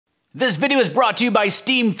This video is brought to you by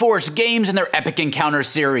Steamforce Games and their Epic Encounter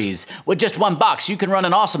series. With just one box, you can run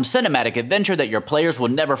an awesome cinematic adventure that your players will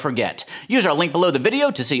never forget. Use our link below the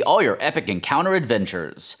video to see all your Epic Encounter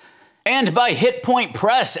adventures. And by Hit Point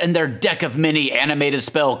Press and their deck of mini animated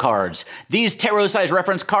spell cards. These tarot-sized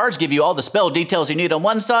reference cards give you all the spell details you need on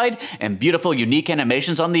one side and beautiful unique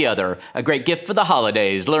animations on the other. A great gift for the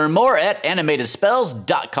holidays. Learn more at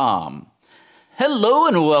animatedspells.com. Hello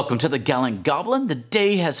and welcome to the Gallant Goblin. The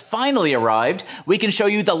day has finally arrived. We can show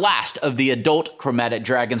you the last of the adult chromatic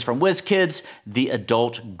dragons from WizKids, the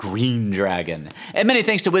adult green dragon. And many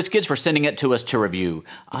thanks to WizKids for sending it to us to review.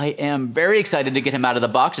 I am very excited to get him out of the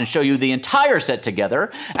box and show you the entire set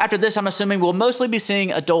together. After this, I'm assuming we'll mostly be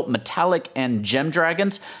seeing adult metallic and gem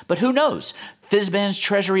dragons, but who knows? Fizban's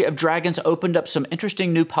Treasury of Dragons opened up some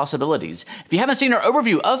interesting new possibilities. If you haven't seen our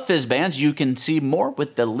overview of Fizban's, you can see more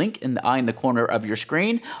with the link in the eye in the corner of your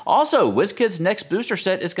screen. Also, WizKids' next booster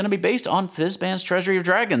set is going to be based on Fizban's Treasury of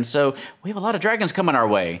Dragons, so we have a lot of dragons coming our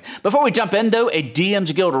way. Before we jump in, though, a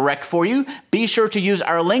DM's Guild rec for you. Be sure to use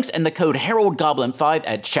our links and the code HAROLDGOBLIN5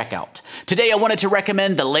 at checkout. Today, I wanted to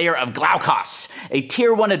recommend The Lair of Glaukos, a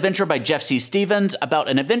Tier 1 adventure by Jeff C. Stevens about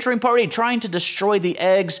an adventuring party trying to destroy the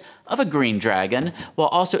eggs of a green dragon, while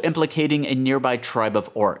also implicating a nearby tribe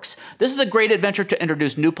of orcs. This is a great adventure to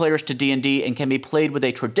introduce new players to D&D and can be played with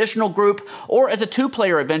a traditional group or as a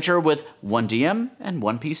two-player adventure with one DM and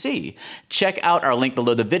one PC. Check out our link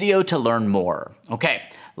below the video to learn more. Okay,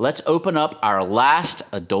 let's open up our last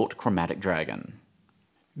adult chromatic dragon.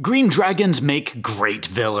 Green dragons make great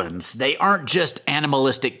villains. They aren't just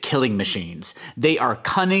animalistic killing machines. They are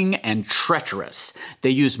cunning and treacherous.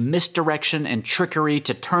 They use misdirection and trickery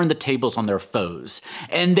to turn the tables on their foes.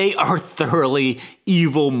 And they are thoroughly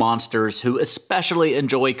evil monsters who especially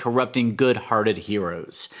enjoy corrupting good-hearted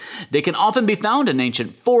heroes. They can often be found in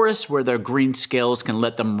ancient forests where their green scales can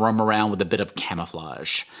let them roam around with a bit of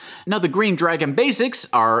camouflage. Now, the green dragon basics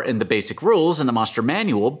are in the basic rules in the monster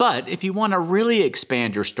manual, but if you want to really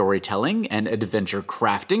expand your storytelling and adventure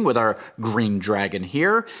crafting with our green dragon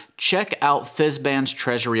here, check out Fizban's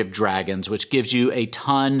Treasury of Dragons, which gives you a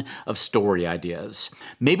ton of story ideas.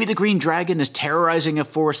 Maybe the green dragon is terrorizing a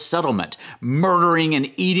forest settlement, murdering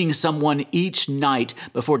and eating someone each night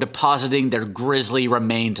before depositing their grisly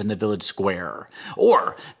remains in the village square.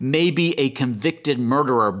 Or maybe a convicted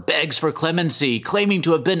murderer begs for clemency, claiming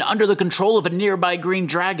to have been under the control of a nearby green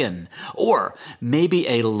dragon. Or maybe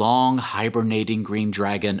a long hibernating green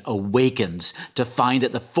dragon awakens to find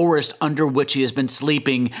that the forest under which he has been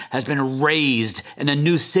sleeping has been razed and a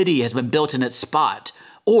new city has been built in its spot.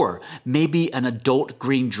 Or maybe an adult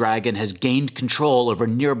green dragon has gained control over a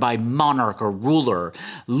nearby monarch or ruler,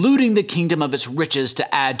 looting the kingdom of its riches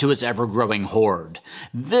to add to its ever-growing hoard.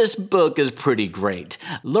 This book is pretty great.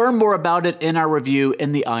 Learn more about it in our review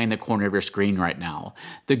in the eye in the corner of your screen right now.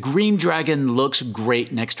 The green dragon looks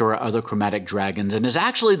great next to our other chromatic dragons and is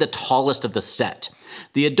actually the tallest of the set.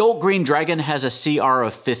 The adult green dragon has a CR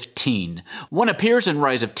of 15. One appears in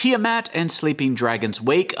Rise of Tiamat and Sleeping Dragon's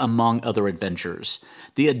Wake, among other adventures.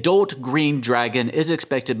 The adult green dragon is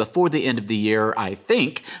expected before the end of the year, I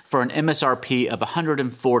think, for an MSRP of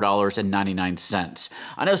 $104.99.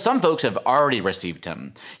 I know some folks have already received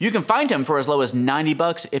him. You can find him for as low as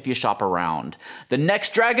 $90 if you shop around. The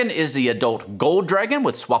next dragon is the adult gold dragon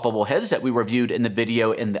with swappable heads that we reviewed in the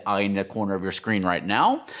video in the eye in the corner of your screen right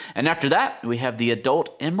now. And after that, we have the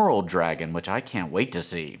adult emerald dragon, which I can't wait to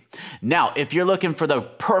see. Now, if you're looking for the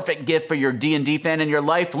perfect gift for your D&D fan in your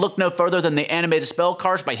life, look no further than the animated spell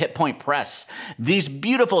cards by Hit Point Press. These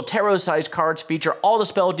beautiful tarot-sized cards feature all the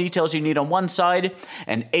spell details you need on one side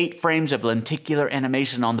and 8 frames of lenticular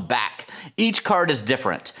animation on the back. Each card is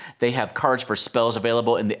different. They have cards for spells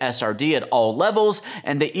available in the SRD at all levels,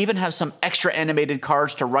 and they even have some extra animated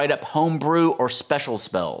cards to write up homebrew or special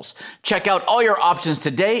spells. Check out all your options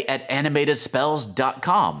today at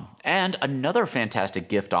animatedspells.com. And another fantastic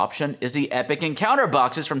gift option is the Epic Encounter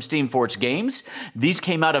boxes from Steamforce Games. These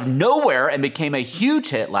came out of nowhere and became a huge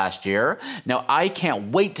hit last year. Now, I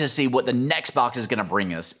can't wait to see what the next box is going to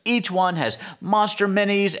bring us. Each one has monster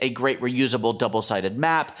minis, a great reusable double-sided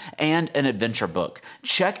map, and an adventure book.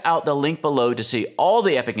 Check out the link below to see all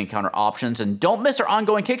the Epic Encounter options, and don't miss our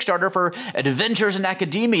ongoing Kickstarter for Adventures in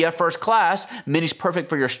Academia First Class, minis perfect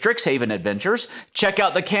for your Strixhaven adventures. Check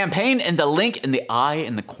out the campaign in the link in the eye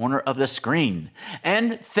in the corner of the screen.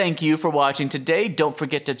 And thank you for watching today. Don't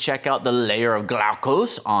forget to check out The Lair of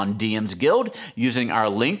Glaukos on DM's Guild using our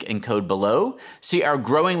link and code below. See our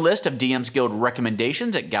growing list of DM's Guild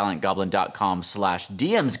recommendations at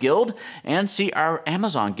gallantgoblin.com/DM's Guild, and see our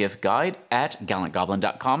Amazon gift guide at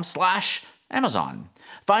gallantgoblin.com/Amazon Amazon.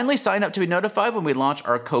 Finally, sign up to be notified when we launch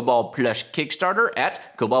our Kobold Plush Kickstarter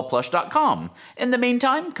at koboldplush.com. In the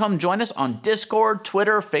meantime, come join us on Discord,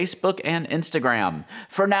 Twitter, Facebook, and Instagram.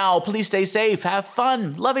 For now, please stay safe, have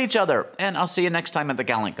fun, love each other, and I'll see you next time at the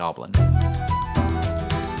Gallant Goblin.